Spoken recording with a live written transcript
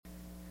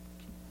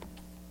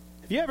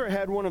Have you ever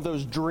had one of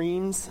those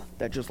dreams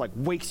that just like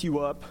wakes you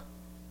up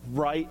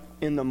right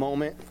in the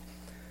moment?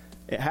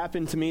 It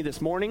happened to me this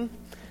morning,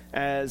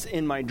 as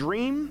in my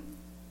dream,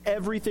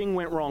 everything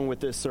went wrong with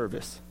this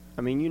service.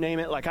 I mean, you name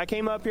it. Like, I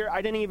came up here,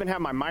 I didn't even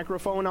have my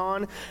microphone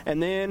on, and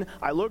then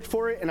I looked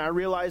for it, and I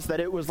realized that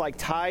it was, like,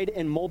 tied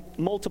in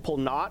multiple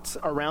knots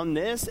around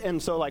this,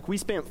 and so, like, we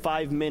spent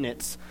 5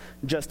 minutes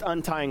just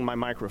untying my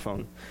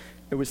microphone.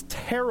 It was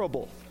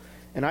terrible,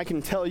 and I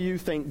can tell you,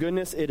 thank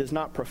goodness, it is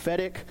not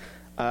prophetic.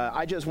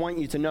 I just want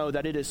you to know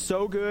that it is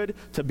so good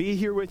to be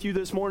here with you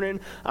this morning.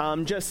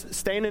 Just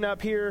standing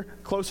up here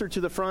closer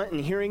to the front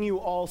and hearing you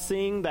all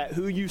sing that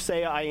Who You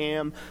Say I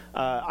Am.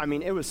 I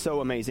mean, it was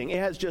so amazing. It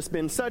has just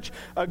been such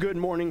a good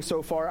morning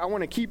so far. I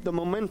want to keep the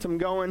momentum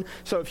going.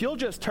 So if you'll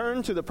just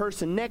turn to the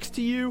person next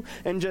to you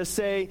and just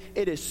say,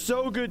 it is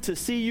so good to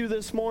see you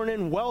this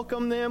morning.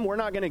 Welcome them. We're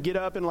not going to get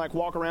up and like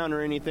walk around or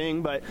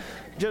anything, but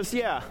just,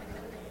 yeah.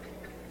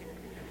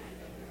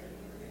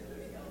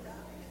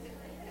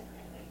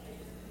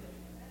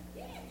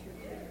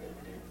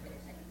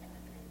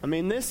 I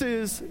mean, this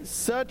is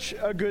such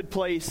a good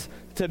place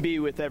to be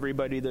with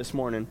everybody this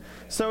morning.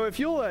 So if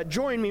you'll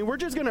join me, we're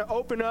just going to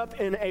open up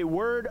in a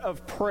word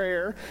of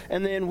prayer,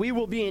 and then we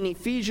will be in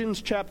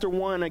Ephesians chapter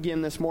 1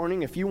 again this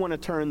morning, if you want to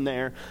turn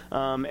there,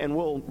 and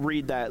we'll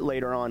read that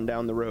later on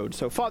down the road.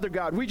 So, Father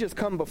God, we just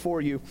come before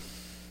you,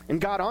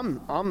 and God,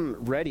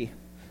 I'm ready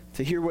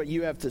to hear what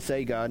you have to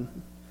say, God.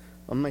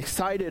 I'm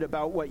excited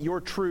about what your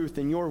truth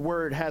and your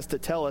word has to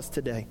tell us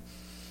today.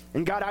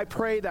 And God, I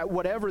pray that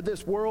whatever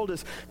this world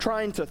is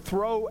trying to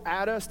throw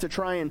at us to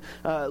try and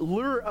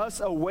lure us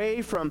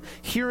away from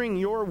hearing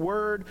your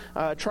word,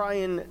 try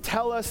and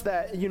tell us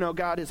that, you know,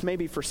 God, is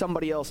maybe for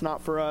somebody else,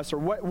 not for us, or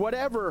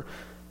whatever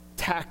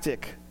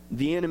tactic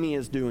the enemy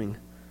is doing.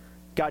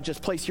 God,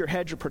 just place your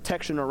hedge of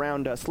protection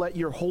around us. Let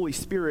your Holy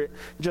Spirit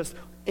just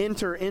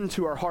enter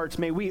into our hearts.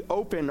 May we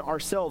open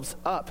ourselves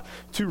up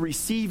to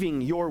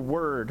receiving your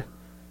word.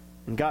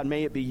 And God,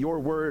 may it be your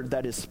word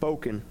that is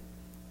spoken.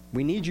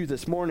 We need you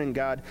this morning,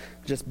 God.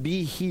 Just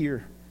be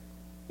here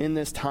in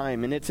this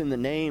time. And it's in the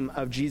name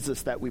of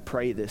Jesus that we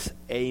pray this.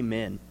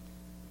 Amen.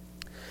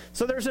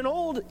 So there's an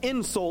old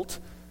insult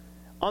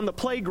on the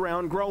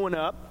playground growing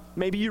up.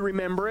 Maybe you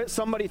remember it.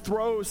 Somebody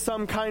throws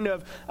some kind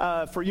of,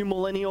 for you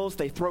millennials,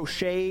 they throw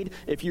shade.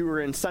 If you were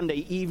in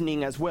Sunday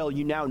evening as well,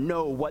 you now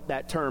know what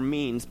that term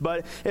means.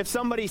 But if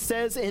somebody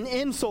says an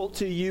insult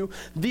to you,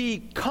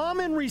 the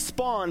common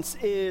response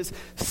is,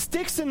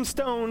 sticks and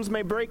stones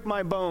may break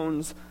my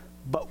bones,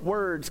 but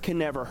words can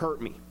never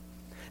hurt me.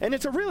 And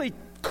it's a really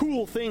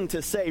cool thing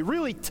to say,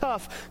 really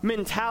tough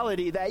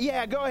mentality that,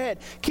 yeah, go ahead,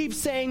 keep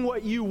saying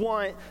what you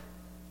want.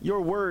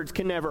 Your words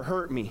can never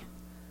hurt me.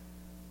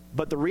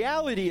 But the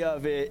reality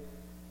of it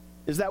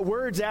is that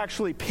words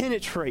actually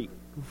penetrate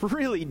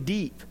really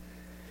deep.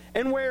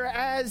 And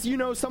whereas, you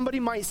know,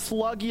 somebody might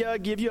slug you,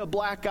 give you a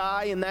black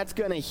eye, and that's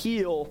going to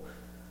heal,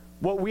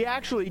 what we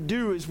actually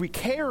do is we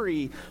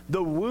carry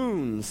the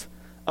wounds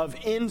of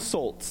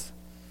insults.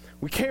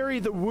 We carry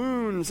the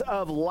wounds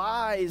of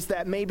lies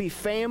that maybe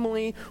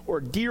family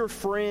or dear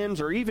friends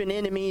or even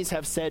enemies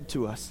have said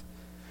to us.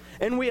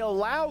 And we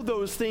allow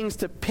those things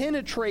to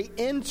penetrate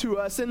into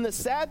us. And the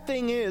sad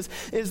thing is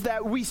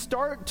that we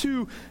start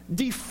to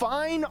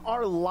define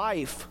our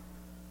life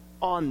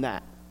on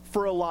that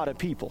for a lot of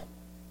people.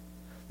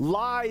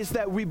 Lies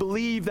that we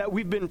believe that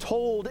we've been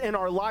told in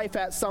our life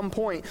at some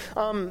point.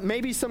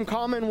 Maybe some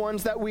common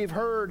ones that we've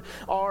heard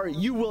are,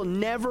 you will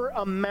never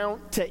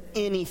amount to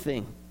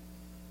anything.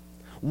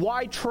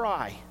 Why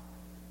try?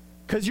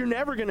 Because you're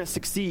never going to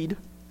succeed.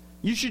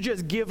 You should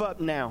just give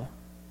up now.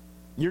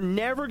 You're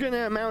never going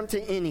to amount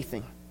to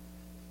anything.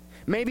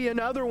 Maybe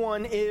another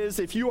one is,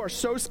 if you are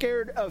so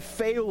scared of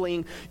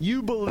failing,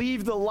 you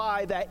believe the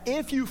lie that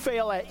if you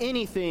fail at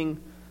anything,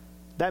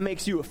 that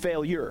makes you a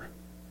failure.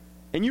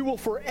 And you will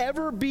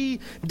forever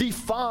be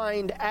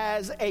defined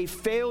as a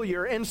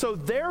failure. And so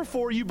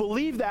therefore you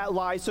believe that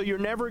lie, so you're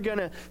never going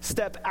to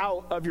step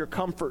out of your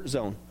comfort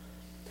zone.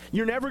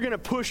 You're never going to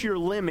push your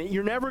limit.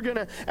 You're never going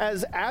to,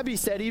 as Abby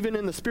said, even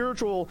in the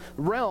spiritual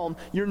realm,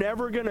 you're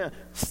never going to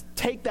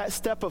take that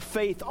step of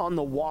faith on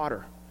the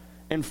water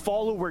and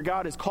follow where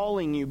God is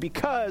calling you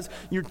because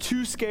you're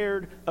too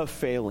scared of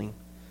failing.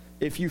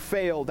 If you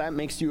fail, that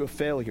makes you a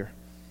failure.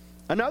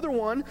 Another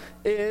one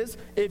is,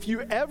 if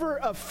you ever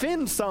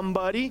offend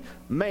somebody,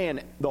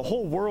 man, the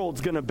whole world's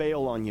going to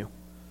bail on you.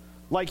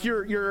 Like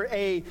you're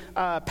a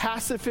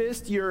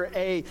pacifist, you're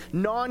a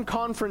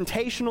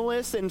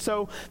non-confrontationalist, and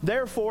so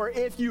therefore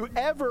if you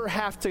ever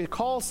have to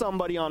call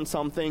somebody on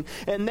something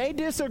and they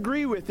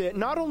disagree with it,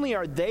 not only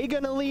are they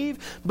going to leave,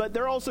 but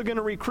they're also going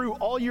to recruit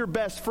all your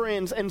best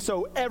friends, and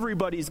so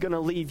everybody's going to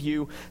leave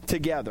you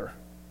together.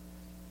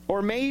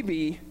 Or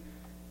maybe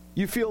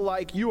you feel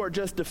like you are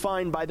just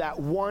defined by that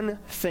one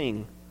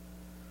thing,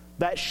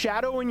 that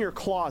shadow in your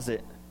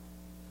closet.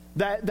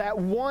 That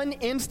one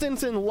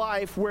instance in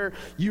life where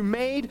you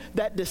made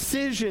that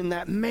decision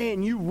that,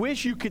 man, you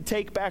wish you could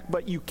take back,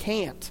 but you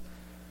can't.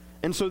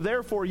 And so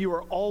therefore you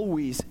are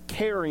always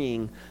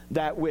carrying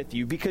that with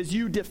you because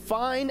you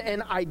define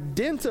and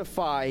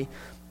identify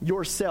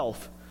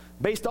yourself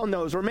based on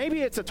those. Or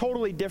maybe it's a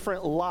totally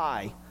different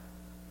lie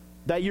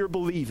that you're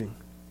believing.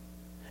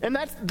 And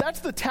that's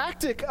the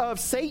tactic of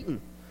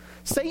Satan.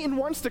 Satan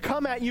wants to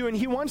come at you and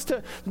he wants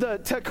to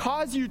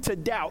cause you to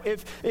doubt.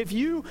 If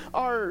you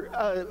are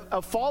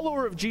a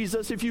follower of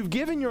Jesus, if you've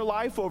given your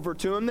life over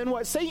to him, then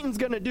what Satan's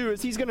going to do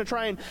is he's going to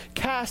try and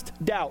cast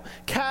doubt,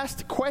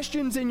 cast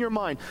questions in your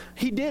mind.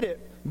 He did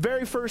it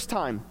very first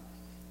time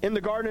in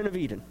the Garden of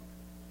Eden.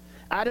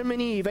 Adam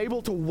and Eve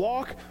able to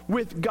walk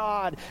with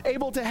God,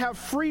 able to have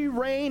free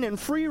reign and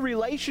free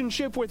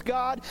relationship with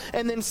God,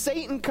 and then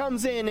Satan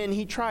comes in and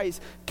he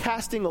tries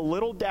casting a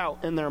little doubt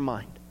in their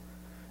mind.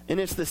 And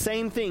it's the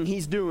same thing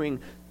he's doing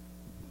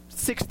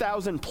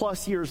 6,000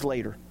 plus years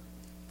later,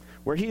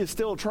 where he is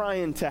still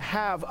trying to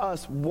have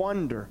us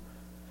wonder,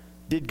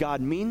 did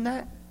God mean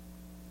that?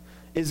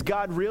 Is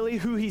God really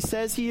who he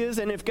says he is?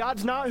 And if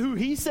God's not who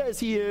he says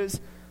he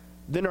is,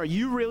 then are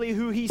you really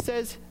who he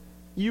says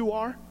you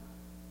are?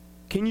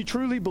 Can you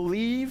truly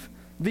believe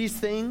these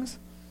things?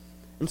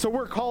 And so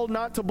we're called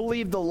not to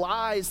believe the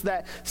lies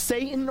that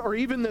Satan or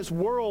even this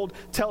world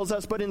tells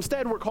us, but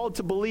instead we're called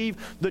to believe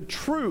the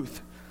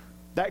truth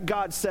that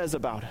God says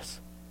about us.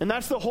 And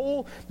that's the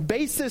whole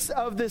basis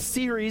of this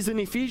series in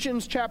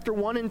Ephesians chapter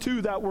 1 and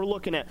 2 that we're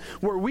looking at,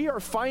 where we are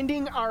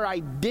finding our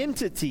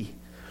identity,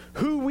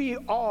 who we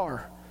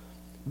are,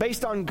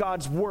 based on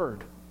God's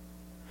word.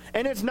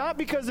 And it's not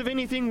because of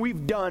anything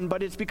we've done,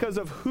 but it's because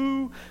of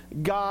who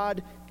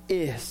God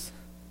is.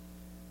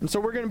 And so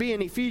we're going to be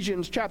in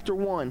Ephesians chapter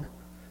 1,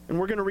 and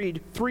we're going to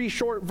read 3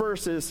 short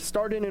verses,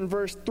 starting in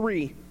verse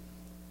 3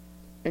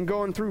 and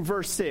going through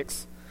verse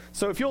 6.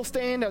 So if you'll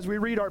stand as we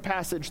read our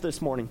passage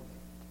this morning.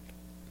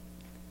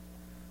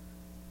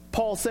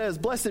 Paul says,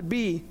 "Blessed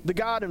be the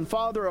God and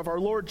Father of our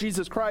Lord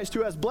Jesus Christ,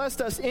 who has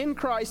blessed us in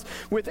Christ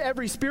with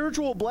every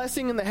spiritual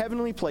blessing in the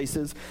heavenly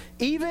places,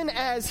 even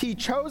as he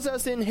chose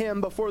us in him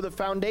before the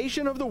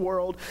foundation of the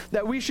world,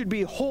 that we should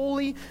be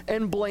holy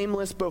and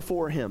blameless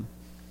before him.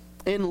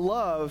 In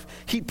love,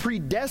 he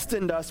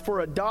predestined us for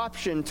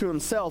adoption to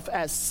himself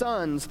as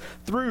sons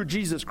through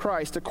Jesus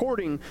Christ,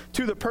 according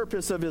to the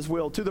purpose of his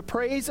will, to the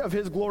praise of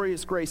his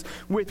glorious grace,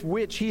 with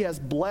which he has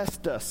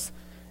blessed us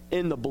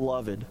in the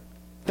beloved."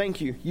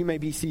 Thank you. You may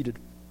be seated.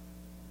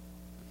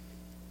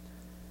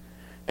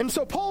 And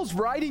so Paul's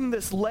writing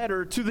this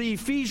letter to the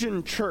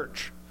Ephesian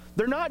church.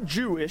 They're not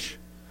Jewish.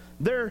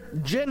 They're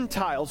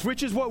Gentiles,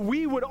 which is what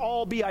we would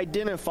all be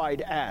identified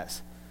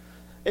as.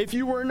 If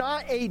you were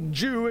not a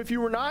Jew, if you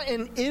were not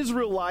an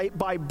Israelite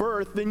by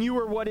birth, then you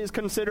were what is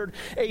considered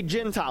a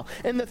Gentile.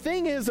 And the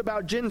thing is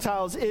about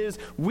Gentiles is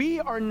we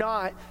are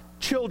not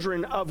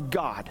children of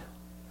God.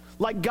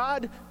 Like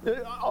God,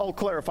 I'll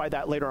clarify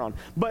that later on.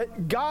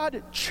 But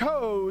God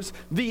chose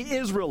the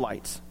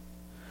Israelites.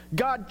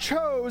 God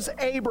chose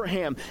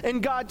Abraham,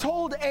 and God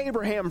told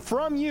Abraham,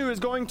 from you is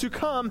going to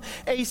come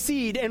a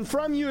seed, and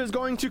from you is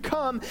going to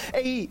come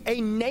a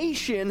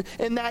nation,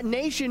 and that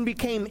nation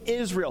became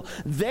Israel.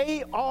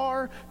 They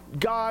are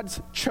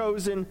God's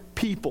chosen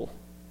people.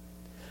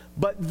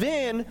 But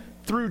then,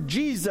 through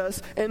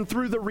Jesus and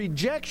through the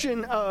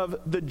rejection of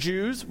the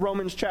Jews,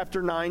 Romans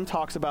chapter 9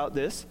 talks about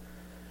this,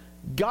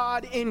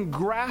 God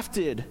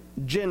engrafted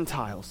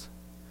Gentiles.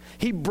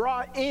 He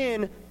brought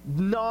in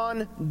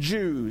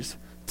non-Jews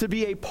to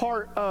be a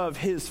part of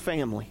his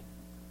family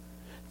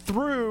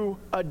through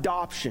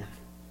adoption.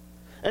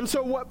 And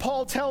so what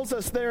Paul tells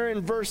us there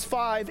in verse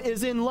 5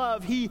 is, in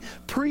love, he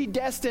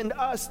predestined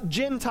us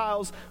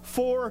Gentiles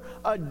for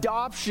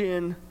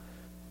adoption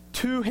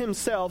to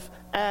himself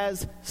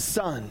as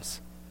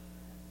sons.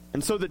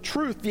 And so the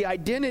truth, the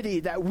identity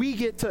that we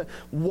get to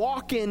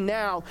walk in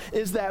now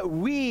is that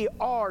we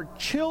are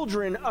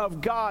children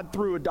of God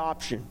through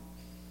adoption.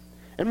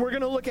 And we're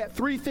going to look at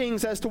 3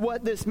 things as to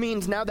what this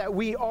means now that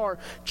we are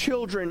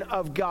children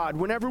of God.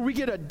 Whenever we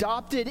get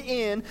adopted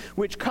in,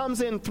 which comes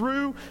in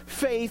through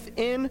faith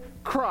in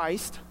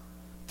Christ,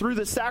 through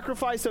the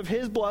sacrifice of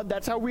his blood,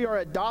 that's how we are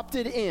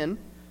adopted in,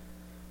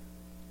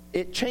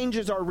 it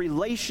changes our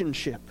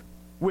relationship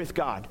with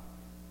God.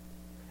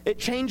 It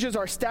changes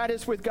our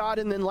status with God,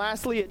 and then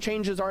lastly, it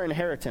changes our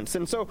inheritance.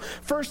 And so,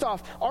 first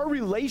off, our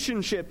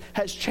relationship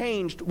has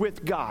changed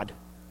with God.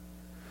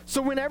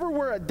 So whenever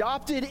we're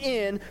adopted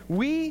in,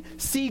 we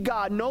see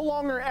God no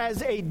longer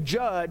as a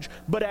judge,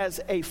 but as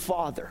a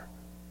father,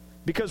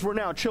 because we're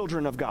now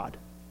children of God.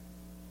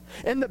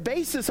 And the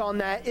basis on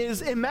that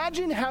is,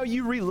 imagine how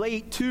you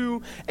relate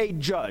to a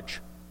judge.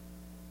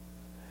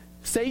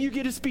 Say you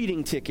get a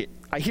speeding ticket.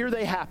 I hear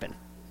they happen.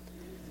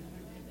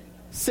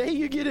 Say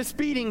you get a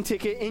speeding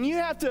ticket and you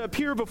have to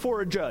appear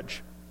before a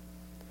judge.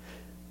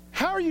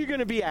 How are you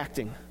going to be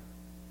acting?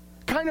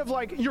 Kind of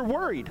like you're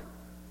worried.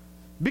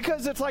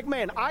 Because it's like,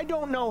 man, I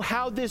don't know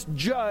how this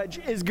judge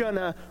is going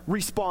to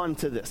respond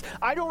to this.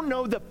 I don't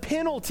know the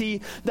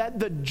penalty that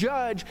the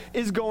judge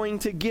is going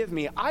to give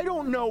me. I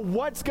don't know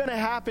what's going to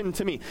happen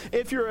to me.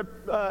 If you're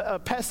a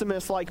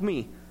pessimist like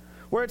me,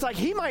 where it's like,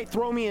 he might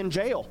throw me in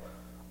jail.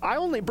 I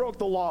only broke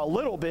the law a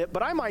little bit,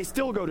 but I might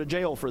still go to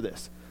jail for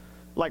this.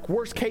 Like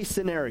worst case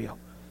scenario.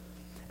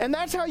 And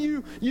that's how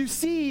you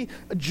see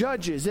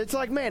judges. It's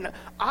like, man,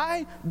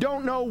 I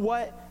don't know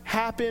what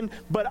happened,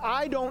 but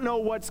I don't know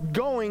what's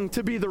going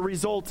to be the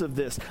result of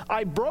this.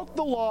 I broke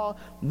the law.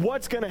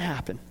 What's going to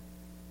happen?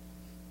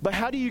 But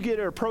how do you get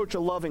to approach a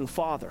loving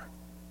father?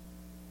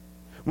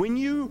 When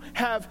you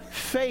have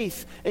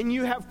faith and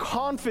you have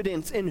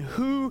confidence in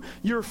who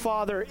your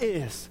father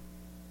is,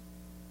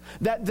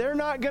 that they're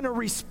not going to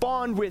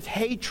respond with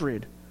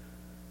hatred,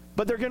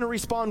 but they're going to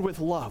respond with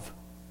love.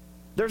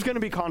 There's going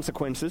to be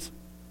consequences.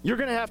 You're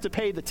going to have to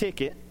pay the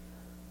ticket,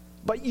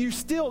 but you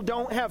still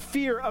don't have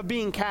fear of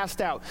being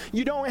cast out.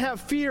 You don't have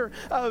fear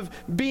of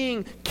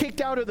being kicked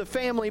out of the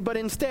family, but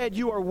instead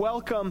you are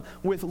welcome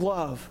with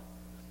love.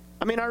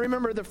 I mean, I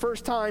remember the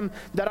first time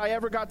that I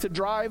ever got to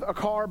drive a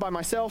car by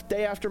myself,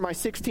 day after my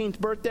 16th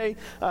birthday.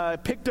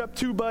 Picked up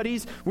two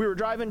buddies. We were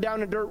driving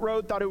down a dirt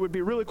road, thought it would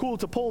be really cool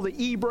to pull the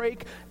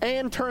e-brake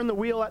and turn the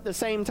wheel at the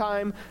same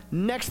time.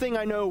 Next thing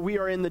I know, we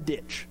are in the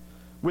ditch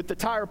with the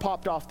tire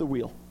popped off the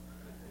wheel.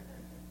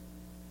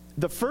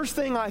 The first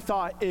thing I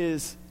thought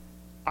is,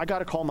 I got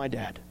to call my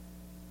dad.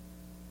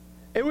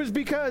 It was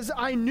because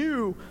I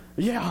knew,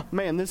 yeah,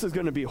 man, this is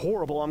going to be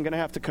horrible. I'm going to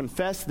have to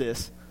confess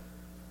this.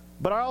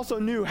 But I also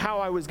knew how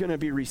I was going to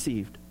be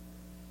received.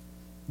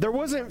 There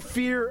wasn't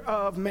fear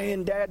of,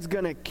 man, Dad's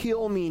going to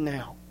kill me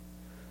now.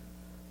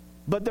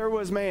 But there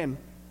was, man,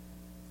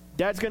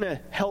 Dad's going to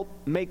help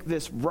make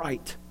this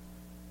right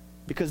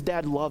because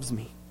Dad loves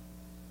me.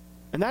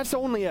 And that's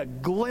only a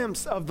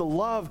glimpse of the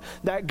love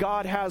that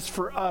God has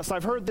for us.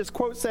 I've heard this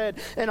quote said,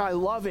 and I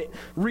love it.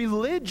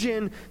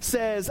 Religion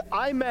says,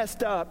 I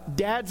messed up,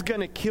 Dad's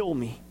going to kill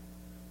me.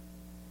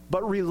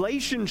 But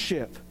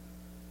relationship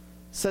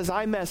says,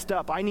 I messed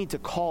up, I need to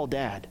call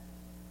Dad.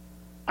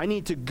 I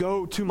need to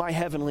go to my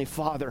Heavenly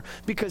Father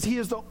because He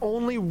is the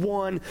only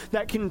one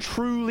that can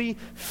truly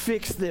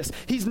fix this.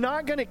 He's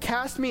not going to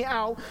cast me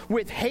out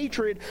with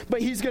hatred,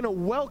 but He's going to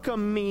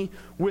welcome me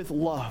with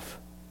love.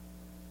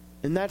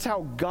 And that's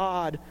how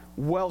God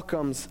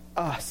welcomes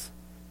us.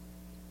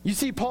 You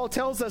see, Paul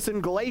tells us in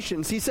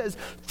Galatians, he says,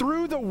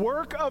 through the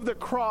work of the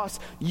cross,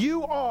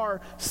 you are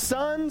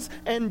sons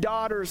and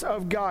daughters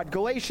of God.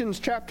 Galatians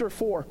chapter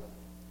 4.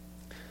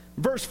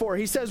 Verse 4,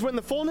 he says, when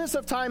the fullness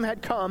of time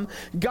had come,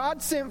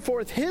 God sent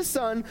forth His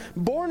Son,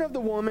 born of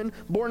the woman,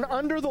 born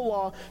under the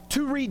law,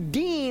 to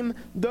redeem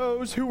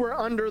those who were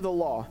under the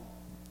law,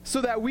 so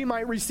that we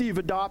might receive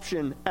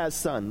adoption as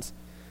sons.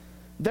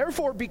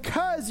 Therefore,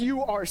 because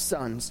you are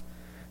sons,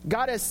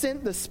 God has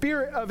sent the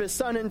Spirit of His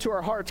Son into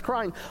our hearts,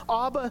 crying,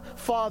 Abba,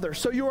 Father.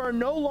 So you are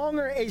no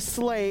longer a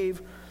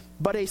slave,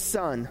 but a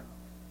son.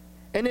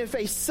 And if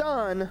a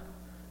son,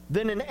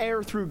 then an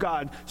heir through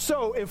God.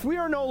 So if we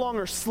are no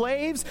longer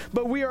slaves,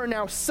 but we are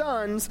now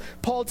sons,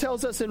 Paul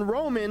tells us in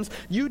Romans,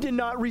 you did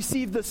not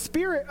receive the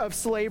spirit of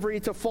slavery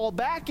to fall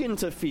back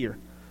into fear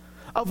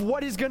of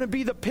what is going to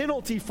be the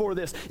penalty for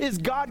this. Is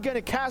God going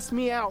to cast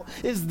me out?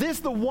 Is this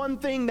the one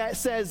thing that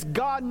says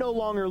God no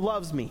longer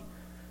loves me?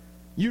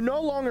 You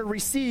no longer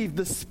receive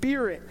the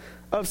spirit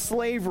of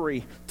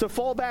slavery to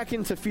fall back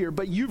into fear,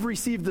 but you've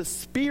received the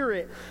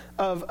spirit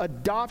of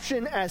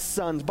adoption as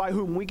sons, by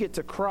whom we get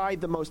to cry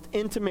the most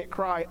intimate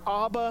cry,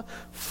 Abba,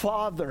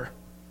 Father,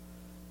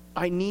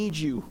 I need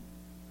you.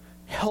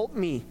 Help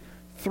me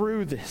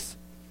through this.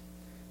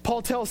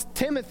 Paul tells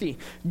Timothy,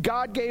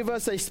 God gave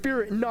us a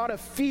spirit not of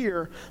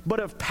fear, but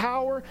of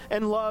power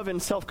and love and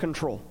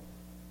self-control.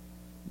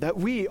 That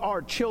we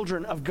are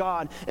children of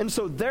God. And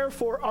so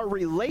therefore our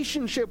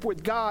relationship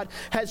with God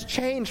has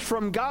changed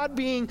from God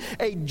being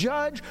a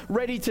judge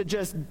ready to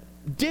just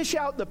dish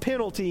out the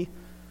penalty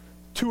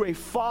to a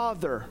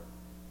father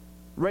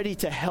ready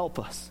to help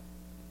us.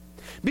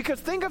 Because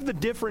think of the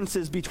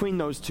differences between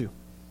those two.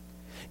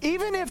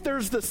 Even if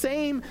there's the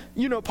same,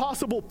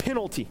 possible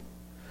penalty,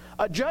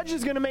 a judge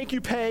is going to make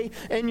you pay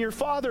and your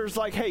father's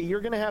like, hey,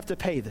 you're going to have to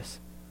pay this.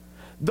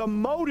 The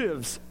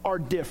motives are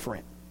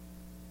different.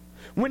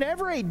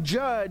 Whenever a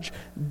judge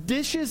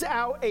dishes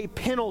out a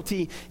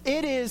penalty,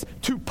 it is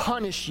to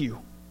punish you.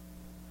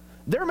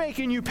 They're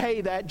making you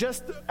pay that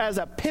just as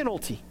a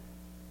penalty.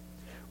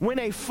 When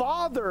a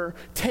father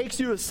takes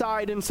you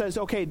aside and says,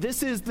 okay,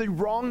 this is the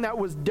wrong that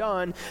was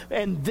done,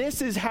 and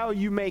this is how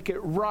you make it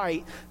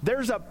right,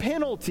 there's a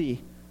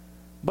penalty,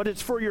 but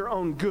it's for your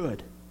own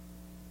good.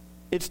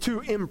 It's to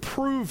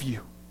improve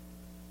you.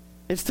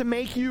 It's to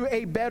make you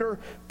a better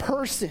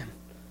person.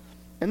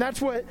 And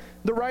that's what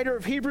the writer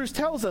of Hebrews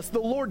tells us.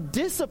 The Lord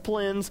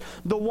disciplines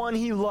the one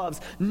He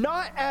loves,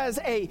 not as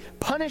a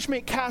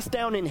punishment cast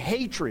down in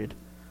hatred,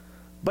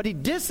 but He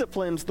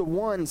disciplines the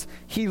ones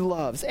He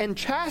loves and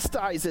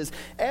chastises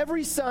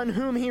every son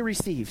whom He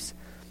receives.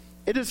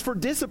 It is for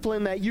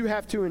discipline that you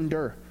have to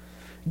endure.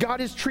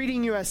 God is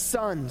treating you as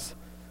sons.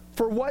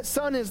 For what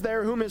son is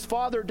there whom his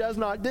father does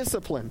not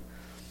discipline?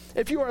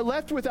 If you are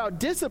left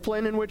without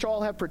discipline, in which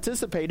all have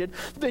participated,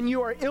 then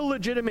you are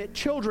illegitimate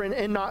children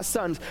and not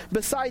sons.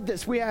 Beside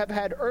this, we have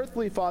had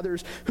earthly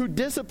fathers who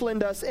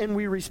disciplined us and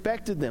we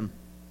respected them.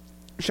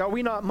 Shall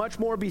we not much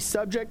more be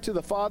subject to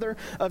the Father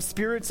of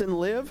spirits and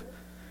live?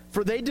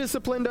 For they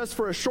disciplined us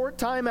for a short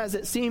time as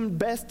it seemed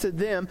best to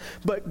them,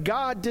 but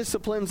God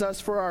disciplines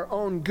us for our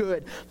own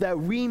good, that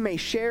we may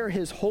share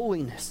his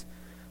holiness.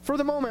 For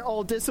the moment,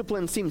 all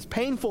discipline seems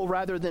painful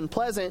rather than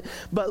pleasant,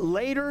 but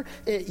later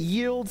it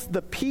yields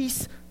the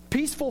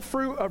peaceful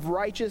fruit of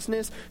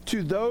righteousness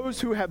to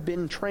those who have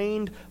been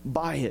trained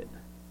by it.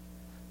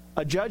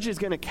 A judge is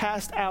going to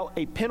cast out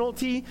a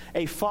penalty.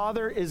 A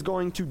father is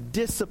going to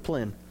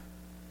discipline,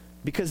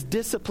 because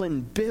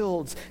discipline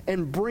builds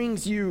and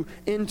brings you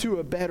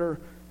into a better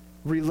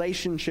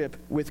relationship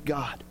with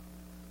God.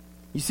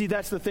 You see,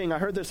 that's the thing. I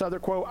heard this other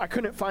quote. I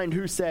couldn't find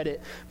who said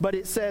it, but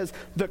it says,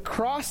 the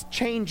cross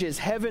changes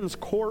heaven's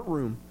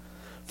courtroom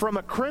from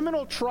a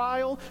criminal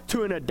trial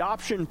to an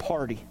adoption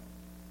party.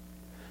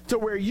 To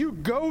where you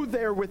go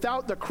there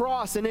without the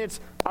cross and it's,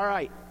 all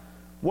right,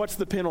 what's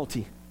the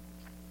penalty?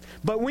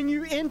 But when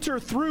you enter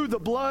through the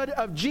blood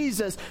of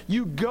Jesus,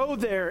 you go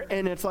there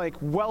and it's like,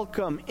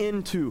 welcome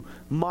into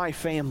my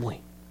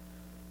family.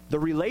 The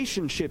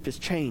relationship is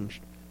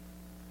changed.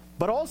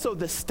 But also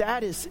the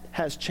status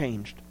has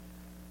changed.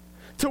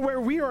 To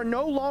where we are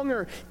no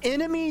longer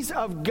enemies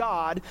of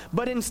God,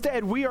 but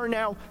instead we are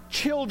now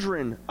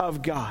children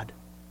of God.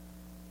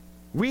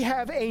 We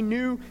have a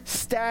new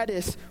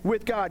status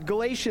with God.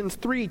 Galatians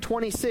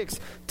 3:26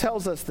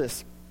 tells us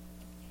this.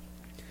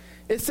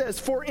 It says,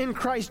 for in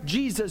Christ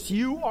Jesus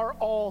you are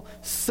all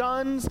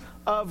sons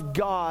of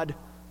God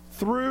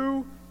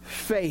through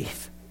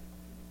faith.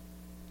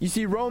 You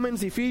see,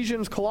 Romans,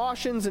 Ephesians,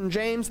 Colossians, and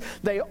James,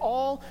 they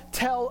all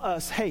tell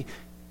us, hey,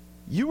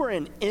 you are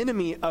an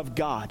enemy of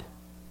God.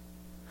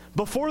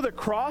 Before the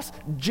cross,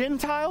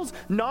 Gentiles,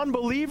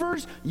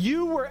 non-believers,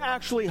 you were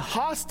actually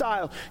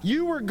hostile.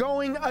 You were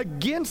going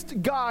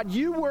against God.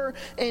 You were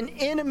an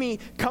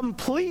enemy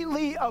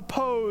completely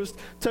opposed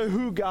to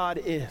who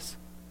God is.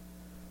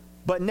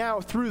 But now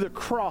through the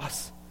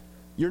cross,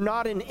 you're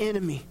not an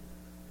enemy,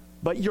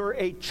 but you're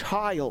a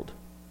child.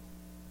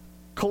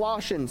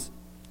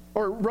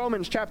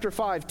 Romans chapter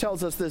 5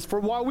 tells us this. For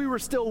while we were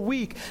still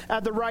weak,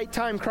 at the right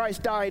time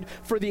Christ died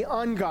for the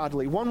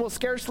ungodly. One will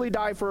scarcely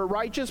die for a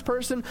righteous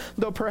person,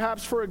 though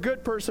perhaps for a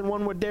good person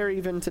one would dare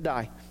even to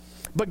die.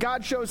 But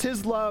God shows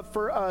his love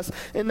for us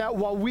in that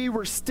while we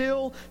were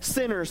still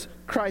sinners,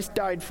 Christ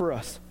died for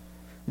us.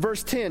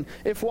 Verse 10,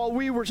 if while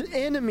we were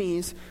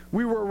enemies,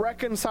 we were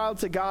reconciled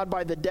to God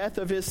by the death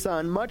of his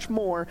Son, much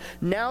more,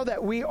 now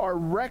that we are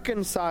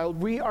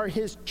reconciled, we are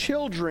his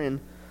children,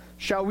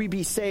 shall we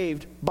be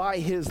saved by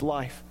his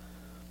life.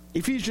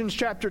 Ephesians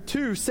chapter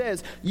 2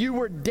 says, you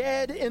were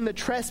dead in the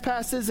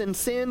trespasses and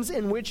sins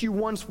in which you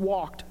once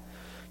walked.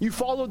 You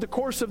followed the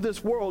course of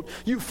this world.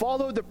 You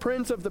followed the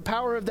prince of the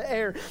power of the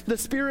air, the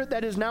spirit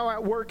that is now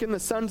at work in the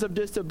sons of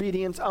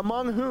disobedience,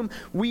 among whom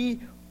we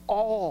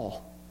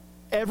all,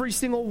 every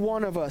single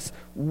one of us,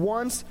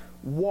 once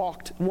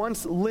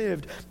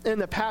lived in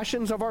the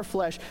passions of our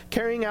flesh,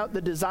 carrying out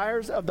the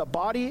desires of the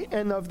body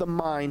and of the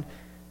mind.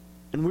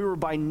 And we were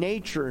by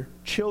nature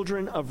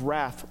children of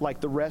wrath like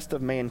the rest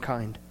of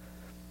mankind.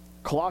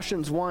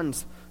 Colossians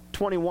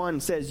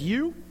 1:21 says,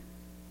 you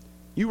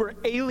were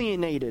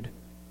alienated.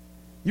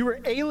 You were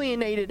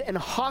alienated and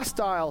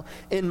hostile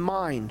in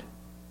mind,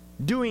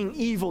 doing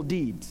evil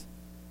deeds.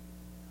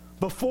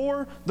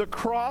 Before the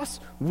cross,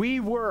 we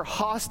were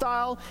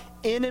hostile,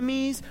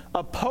 enemies,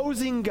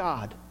 opposing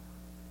God.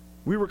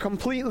 We were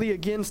completely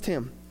against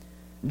him.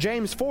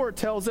 James 4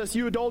 tells us,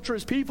 you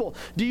adulterous people,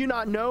 do you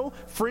not know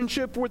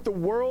friendship with the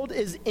world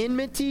is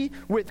enmity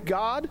with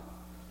God?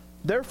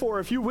 Therefore,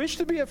 if you wish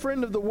to be a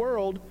friend of the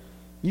world,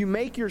 you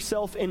make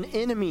yourself an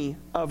enemy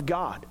of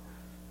God.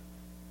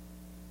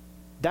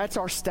 That's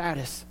our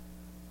status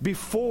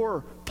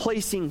before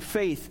placing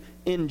faith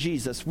in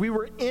Jesus. We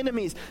were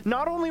enemies.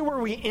 Not only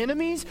were we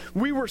enemies,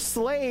 we were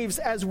slaves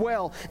as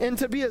well. And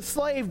to be a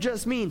slave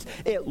just means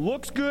it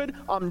looks good,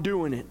 I'm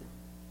doing it.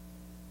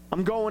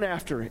 I'm going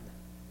after it.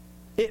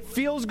 It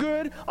feels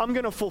good, I'm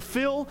going to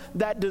fulfill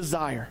that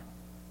desire.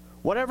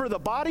 Whatever the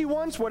body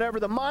wants, whatever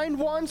the mind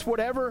wants,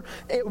 whatever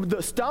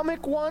the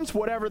stomach wants,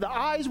 whatever the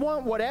eyes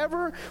want,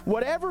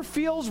 whatever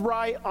feels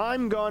right,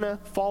 I'm going to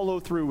follow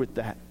through with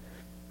that.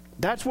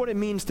 That's what it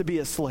means to be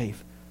a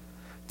slave.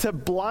 To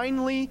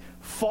blindly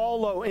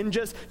follow and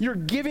just, you're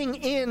giving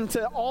in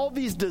to all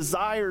these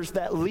desires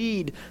that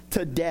lead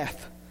to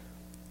death.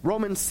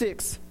 Romans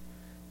 6.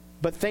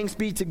 But thanks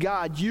be to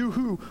God, you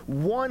who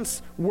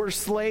once were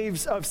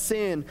slaves of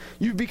sin,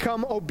 you've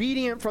become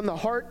obedient from the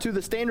heart to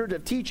the standard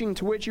of teaching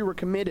to which you were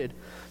committed.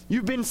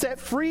 You've been set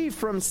free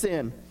from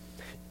sin,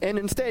 and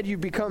instead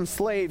you've become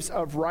slaves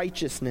of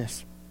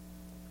righteousness.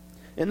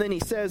 And then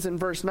he says in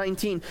verse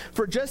 19,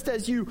 for just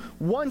as you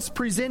once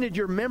presented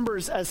your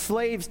members as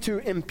slaves to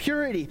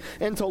impurity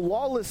and to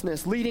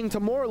lawlessness, leading to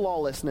more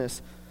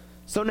lawlessness,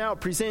 so now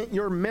present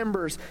your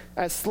members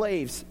as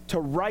slaves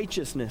to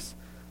righteousness,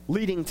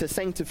 leading to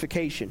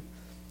sanctification.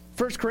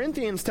 1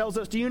 Corinthians tells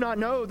us, do you not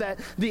know that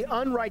the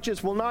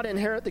unrighteous will not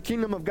inherit the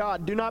kingdom of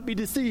God? Do not be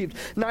deceived.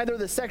 Neither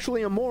the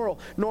sexually immoral,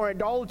 nor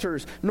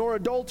idolaters, nor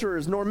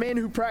adulterers, nor men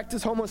who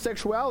practice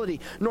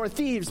homosexuality, nor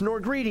thieves, nor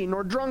greedy,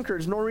 nor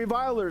drunkards, nor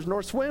revilers,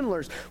 nor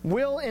swindlers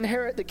will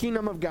inherit the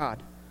kingdom of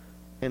God.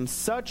 And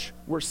such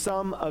were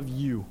some of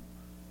you.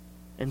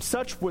 And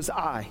such was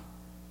I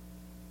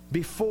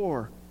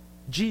before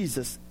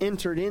Jesus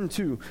entered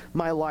into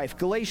my life.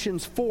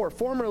 Galatians 4,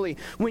 formerly,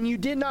 when you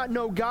did not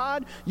know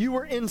God, you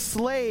were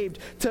enslaved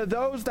to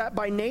those that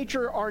by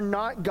nature are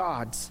not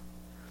God's.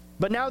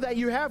 But now that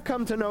you have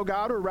come to know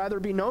God, or rather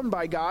be known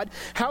by God,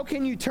 how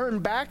can you turn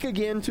back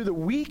again to the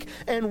weak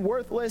and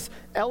worthless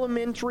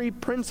elementary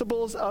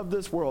principles of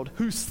this world,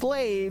 whose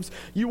slaves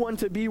you want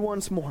to be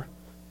once more?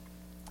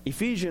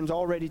 Ephesians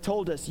already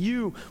told us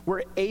you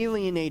were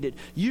alienated.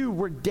 You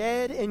were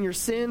dead in your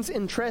sins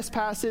and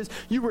trespasses.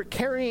 You were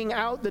carrying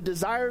out the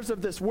desires of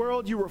this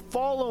world. You were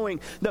following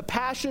the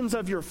passions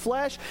of your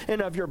flesh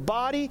and of your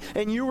body,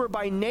 and you were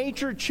by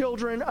nature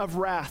children of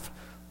wrath,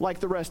 like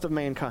the rest of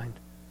mankind.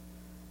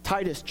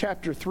 Titus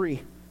chapter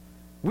 3.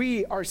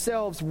 We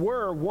ourselves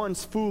were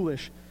once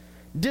foolish,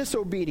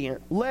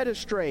 disobedient, led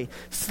astray,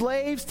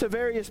 slaves to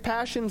various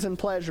passions and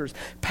pleasures,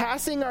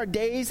 passing our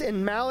days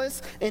in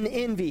malice and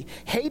envy,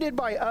 hated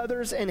by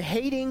others and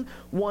hating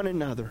one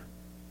another.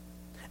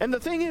 And the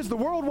thing is, the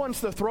world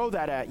wants to throw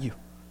that at you.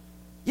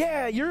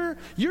 Yeah, you're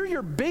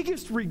your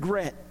biggest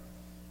regret.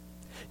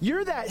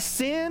 You're that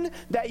sin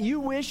that you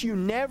wish you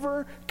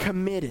never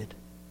committed.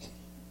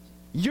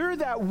 You're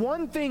that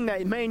one thing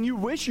that, man, you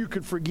wish you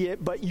could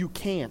forget, but you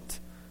can't.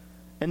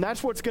 And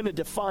that's what's going to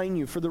define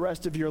you for the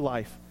rest of your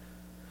life.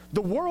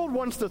 The world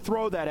wants to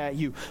throw that at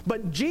you.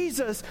 But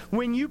Jesus,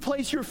 when you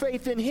place your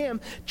faith in him,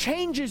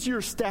 changes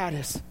your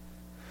status.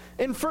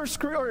 In 2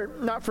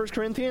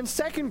 Corinthians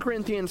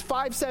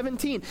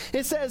 5:17,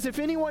 it says, if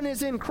anyone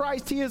is in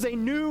Christ, he is a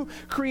new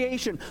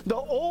creation. The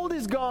old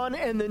is gone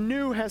and the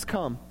new has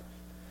come.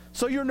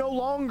 So you're no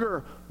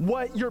longer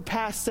what your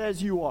past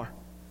says you are.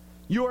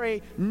 You're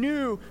a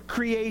new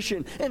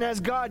creation. And as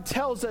God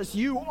tells us,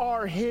 you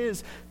are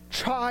his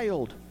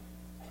child.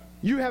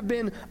 You have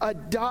been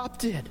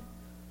adopted.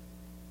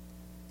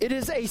 It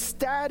is a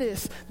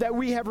status that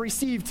we have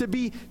received to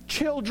be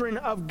children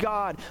of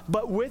God.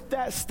 But with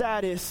that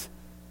status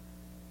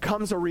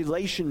comes a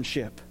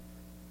relationship.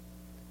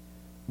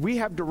 We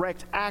have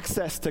direct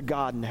access to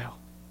God now.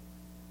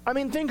 I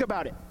mean, think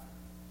about it.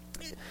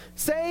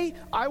 Say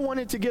I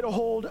wanted to get a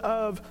hold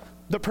of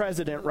the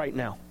president right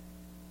now.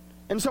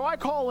 And so I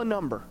call a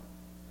number.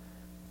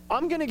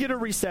 I'm going to get a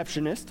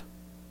receptionist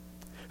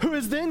who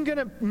is then going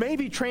to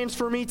maybe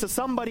transfer me to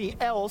somebody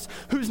else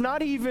who's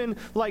not even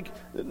like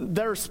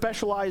they're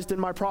specialized in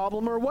my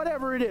problem or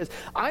whatever it is.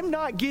 I'm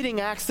not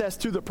getting access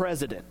to the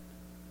president.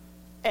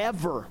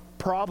 Ever,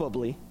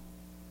 probably.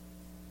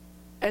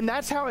 And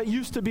that's how it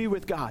used to be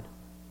with God.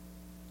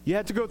 You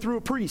had to go through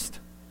a priest.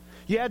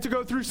 You had to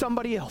go through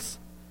somebody else.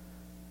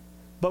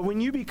 But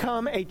when you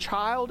become a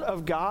child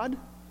of God,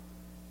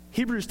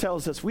 Hebrews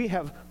tells us we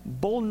have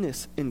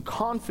boldness and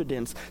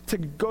confidence to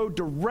go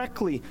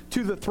directly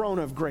to the throne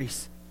of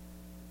grace.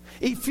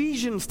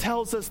 Ephesians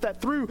tells us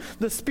that through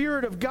the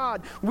Spirit of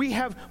God, we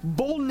have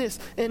boldness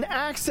and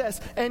access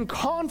and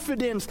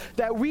confidence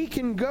that we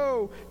can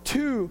go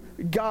to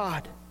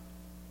God.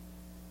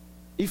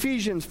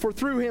 Ephesians, for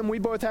through him we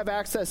both have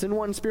access in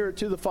one Spirit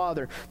to the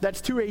Father.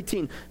 That's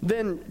 2:18.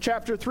 Then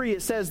chapter 3,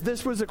 it says,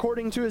 this was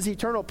according to his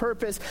eternal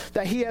purpose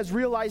that he has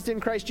realized in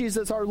Christ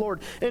Jesus our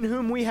Lord, in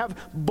whom we have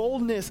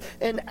boldness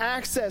and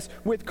access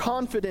with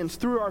confidence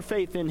through our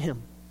faith in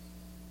him.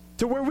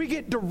 To where we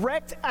get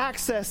direct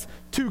access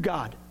to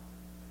God.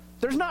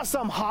 There's not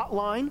some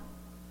hotline.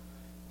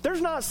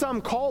 There's not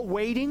some call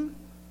waiting.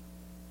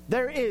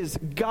 There is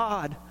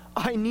God.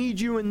 I need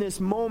you in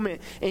this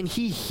moment. And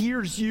he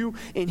hears you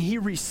and he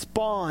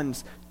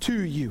responds to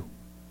you.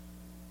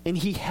 And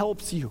he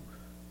helps you.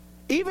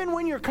 Even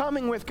when you're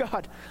coming with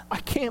God, I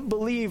can't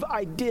believe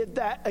I did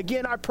that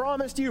again. I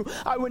promised you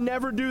I would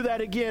never do that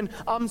again.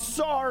 I'm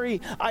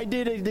sorry I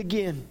did it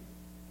again.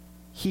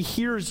 He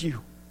hears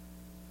you.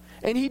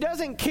 And he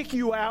doesn't kick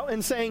you out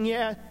and saying,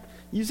 yeah,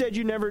 you said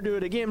you never do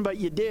it again, but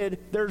you did.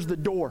 There's the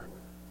door.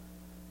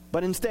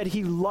 But instead,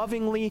 he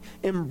lovingly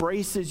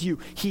embraces you.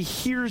 He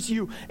hears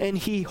you and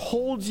he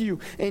holds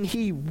you and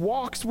he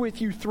walks with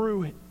you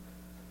through it.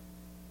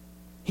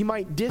 He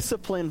might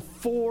discipline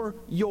for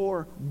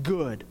your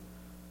good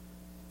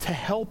to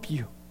help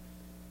you.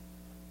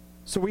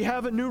 So we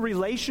have a new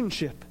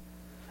relationship.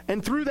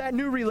 And through that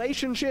new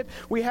relationship,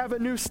 we have a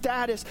new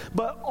status,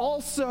 but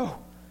also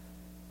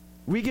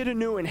we get a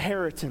new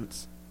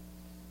inheritance.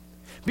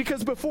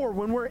 Because before,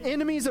 when we're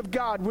enemies of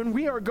God, when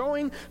we are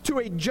going to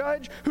a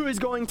judge who is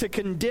going to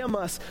condemn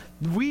us,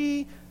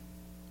 we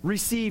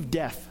receive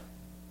death.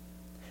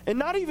 And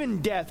not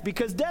even death,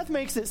 because death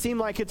makes it seem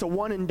like it's a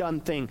one and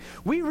done thing.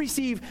 We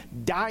receive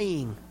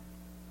dying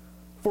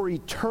for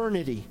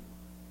eternity.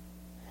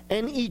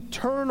 An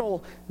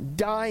eternal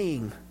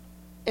dying.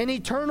 and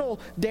eternal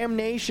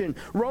damnation.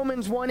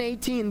 Romans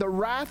 1:18, the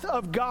wrath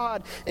of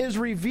God is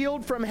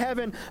revealed from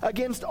heaven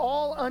against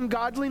all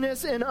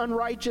ungodliness and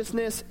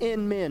unrighteousness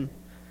in men,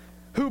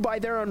 who by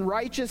their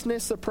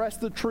unrighteousness suppress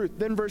the truth.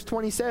 Then verse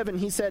 27,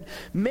 he said,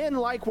 men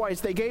likewise,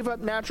 they gave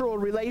up natural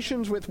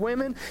relations with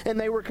women, and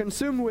they were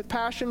consumed with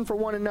passion for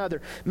one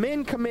another.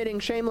 Men committing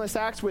shameless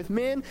acts with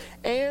men,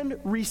 and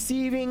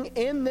receiving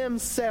in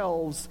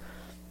themselves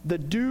the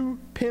due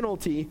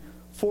penalty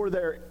for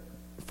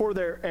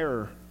their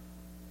error.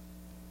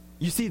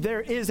 You see, there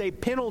is a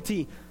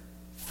penalty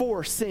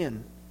for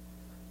sin.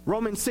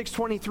 Romans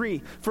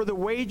 6:23, for the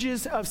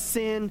wages of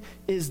sin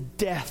is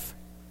death.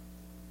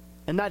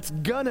 And that's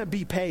gonna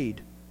be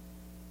paid.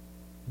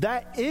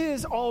 That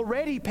is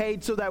already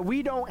paid so that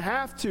we don't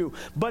have to.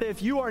 But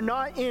if you are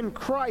not in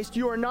Christ,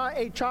 you are not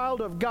a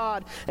child of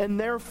God, and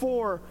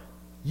therefore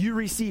you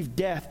receive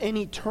death, an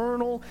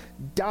eternal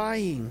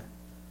dying.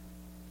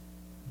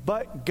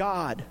 But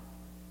God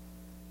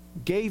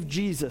gave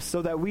Jesus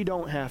so that we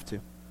don't have to.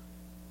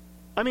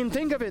 I mean,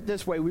 think of it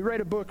this way. We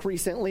read a book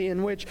recently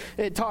in which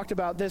it talked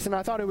about this, and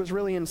I thought it was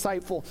really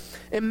insightful.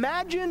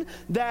 Imagine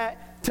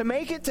that to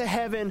make it to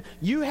heaven,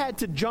 you had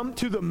to jump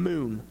to the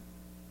moon.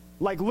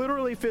 Like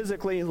literally,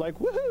 physically, like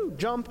woohoo,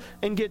 jump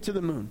and get to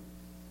the moon.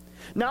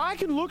 Now, I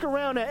can look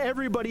around at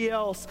everybody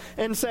else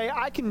and say,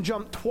 I can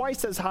jump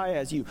twice as high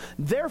as you.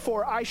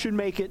 Therefore, I should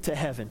make it to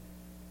heaven.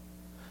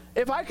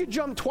 If I could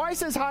jump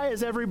twice as high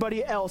as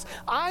everybody else,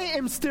 I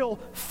am still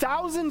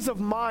thousands of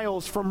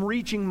miles from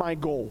reaching my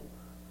goal.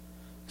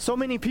 So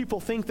many people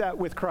think that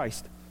with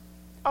Christ.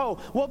 Oh,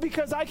 well,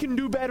 because I can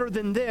do better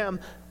than them,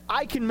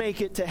 I can make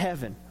it to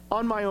heaven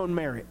on my own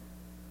merit.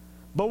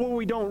 But what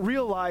we don't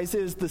realize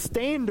is the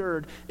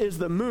standard is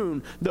the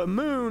moon. The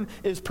moon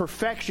is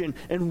perfection,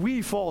 and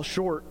we fall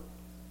short.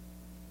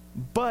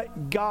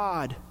 But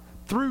God,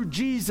 through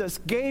Jesus,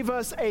 gave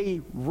us a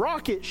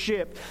rocket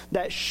ship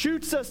that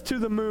shoots us to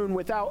the moon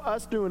without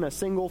us doing a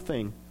single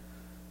thing.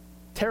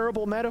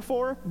 Terrible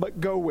metaphor,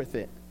 but go with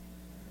it.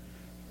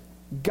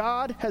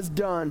 God has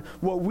done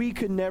what we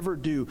could never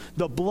do.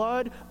 The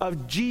blood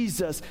of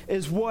Jesus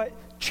is what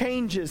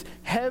changes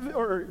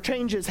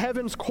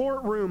heaven's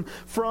courtroom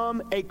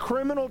from a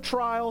criminal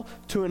trial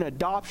to an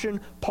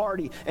adoption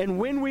party. And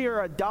when we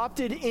are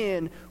adopted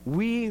in,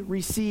 we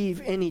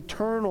receive an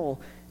eternal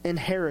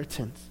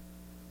inheritance.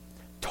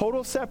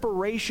 Total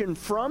separation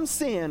from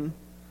sin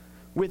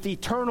with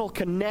eternal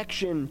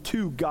connection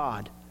to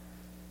God.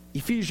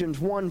 Ephesians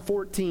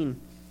 1:14.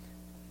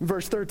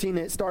 Verse 13,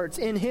 it starts,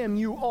 in him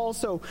you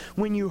also,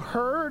 when you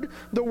heard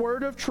the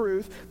word of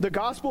truth, the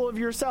gospel of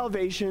your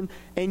salvation,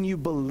 and you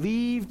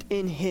believed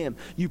in him.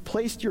 You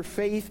placed your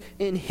faith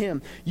in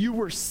him. You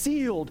were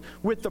sealed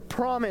with the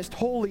promised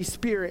Holy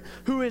Spirit,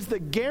 who is the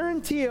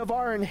guarantee of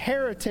our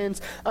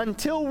inheritance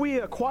until we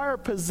acquire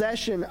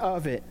possession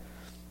of it,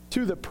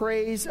 to the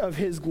praise of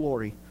his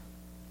glory.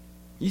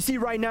 You see,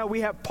 right now we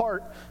have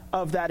part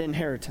of that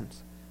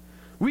inheritance.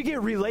 We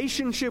get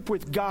relationship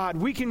with God.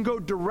 We can go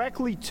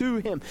directly to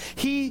him.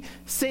 He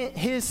sent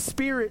his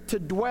Spirit to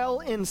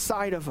dwell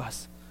inside of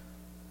us.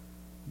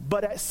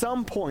 But at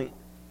some point,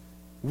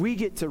 we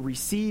get to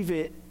receive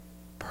it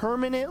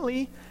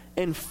permanently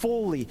and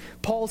fully.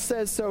 Paul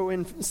says so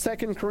in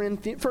 1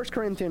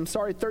 Corinthians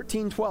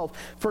 13:12.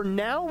 For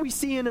now we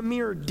see in a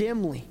mirror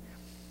dimly,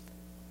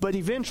 but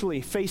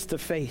eventually face to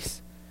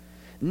face.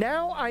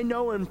 Now I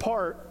know in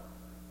part,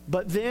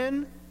 but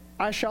then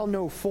I shall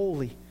know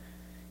fully,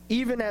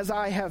 even as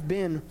I have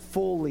been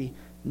fully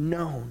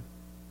known.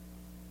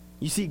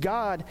 You see,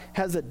 God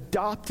has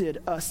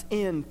adopted us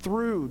in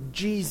through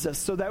Jesus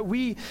so that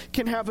we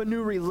can have a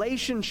new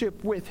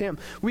relationship with him.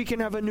 We can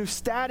have a new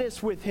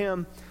status with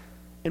him,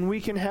 and we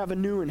can have a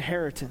new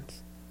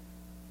inheritance.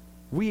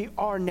 We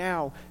are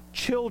now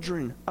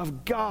children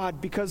of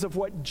God because of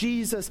what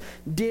Jesus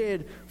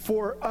did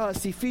for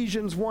us.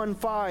 Ephesians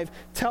 1:5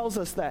 tells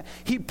us that.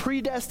 He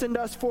predestined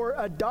us for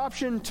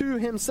adoption to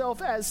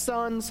himself as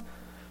sons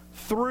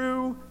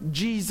through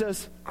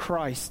Jesus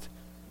Christ.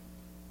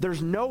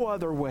 There's no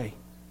other way.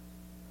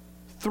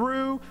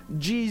 Through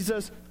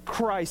Jesus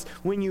Christ.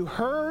 When you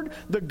heard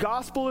the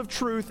gospel of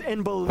truth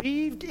and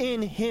believed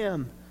in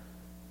him,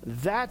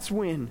 that's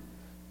when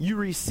you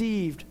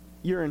received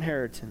your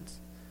inheritance.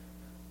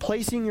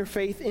 Placing your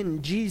faith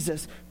in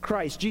Jesus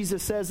Christ.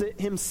 Jesus says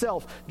it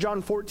himself,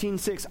 John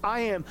 14:6, I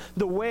am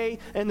the way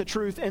and the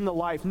truth and the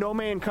life. No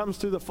man comes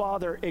to the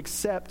Father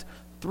except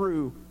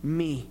through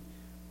me.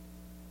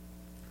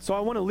 So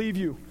I want to leave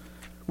you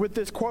with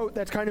this quote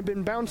that's kind of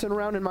been bouncing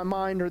around in my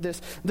mind, or this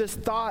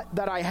thought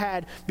that I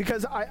had,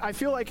 because I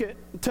feel like it,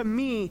 to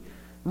me,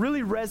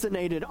 really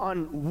resonated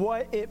on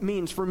what it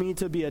means for me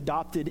to be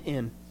adopted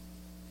in.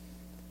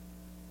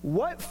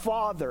 What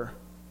father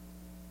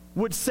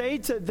would say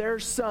to their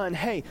son,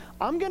 hey,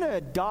 I'm going to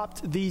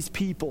adopt these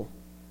people,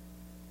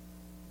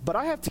 but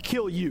I have to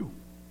kill you.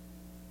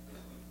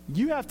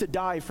 You have to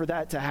die for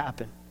that to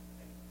happen.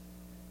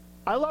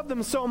 I love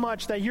them so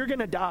much that you're going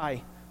to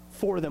die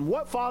for them.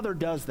 What father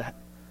does that?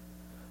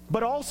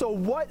 But also,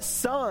 what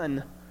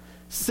son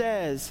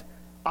says,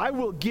 I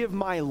will give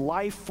my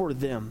life for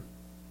them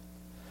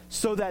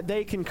so that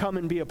they can come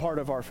and be a part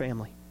of our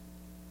family.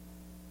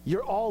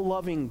 Your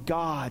all-loving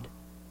God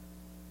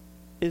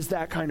is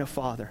that kind of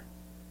Father.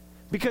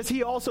 Because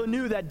he also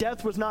knew that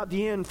death was not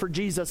the end for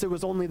Jesus. It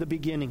was only the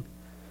beginning.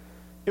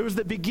 It was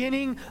the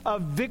beginning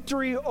of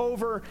victory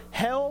over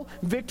hell,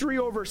 victory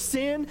over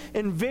sin,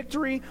 and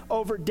victory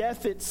over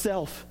death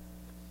itself.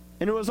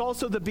 And it was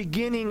also the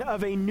beginning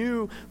of a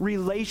new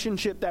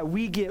relationship that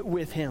we get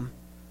with him.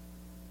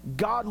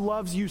 God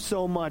loves you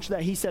so much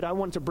that he said, I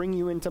want to bring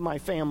you into my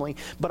family,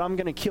 but I'm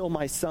going to kill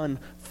my son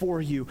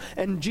for you.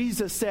 And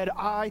Jesus said,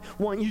 I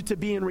want you to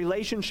be in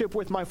relationship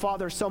with my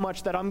Father so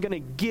much that I'm going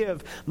to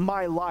give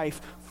my life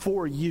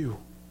for you.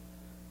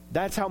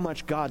 That's how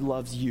much God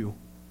loves you.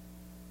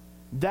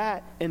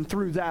 That and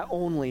through that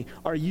only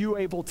are you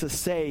able to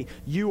say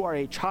you are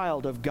a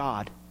child of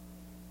God.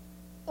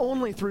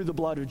 Only through the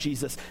blood of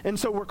Jesus. And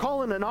so we're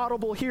calling an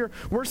audible here.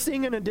 We're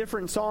singing a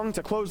different song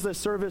to close this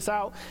service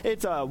out.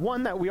 It's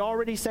one that we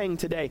already sang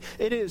today.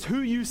 It is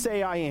Who You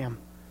Say I Am.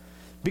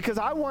 Because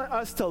I want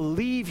us to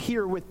leave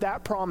here with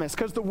that promise.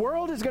 Because the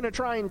world is going to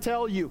try and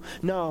tell you,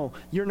 no,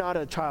 you're not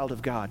a child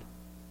of God.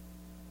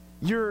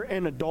 You're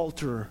an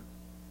adulterer.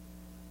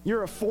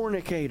 You're a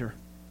fornicator.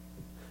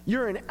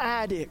 You're an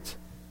addict.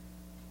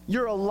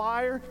 You're a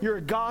liar, you're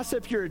a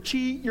gossip, you're a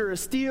cheat, you're a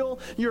steal,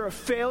 you're a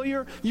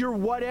failure, you're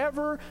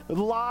whatever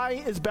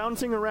lie is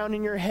bouncing around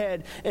in your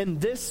head. And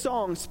this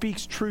song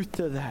speaks truth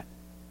to that.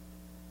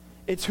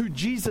 It's who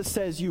Jesus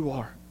says you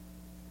are.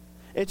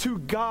 It's who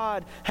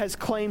God has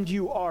claimed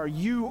you are.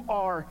 You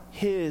are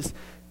his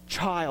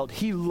child.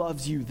 He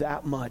loves you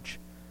that much.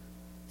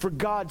 For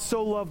God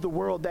so loved the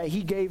world that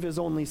he gave his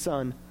only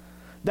son,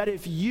 that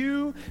if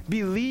you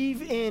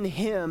believe in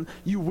him,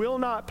 you will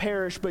not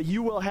perish, but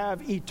you will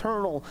have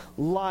eternal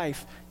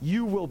life.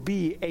 You will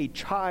be a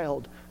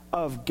child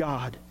of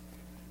God.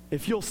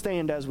 If you'll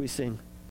stand as we sing.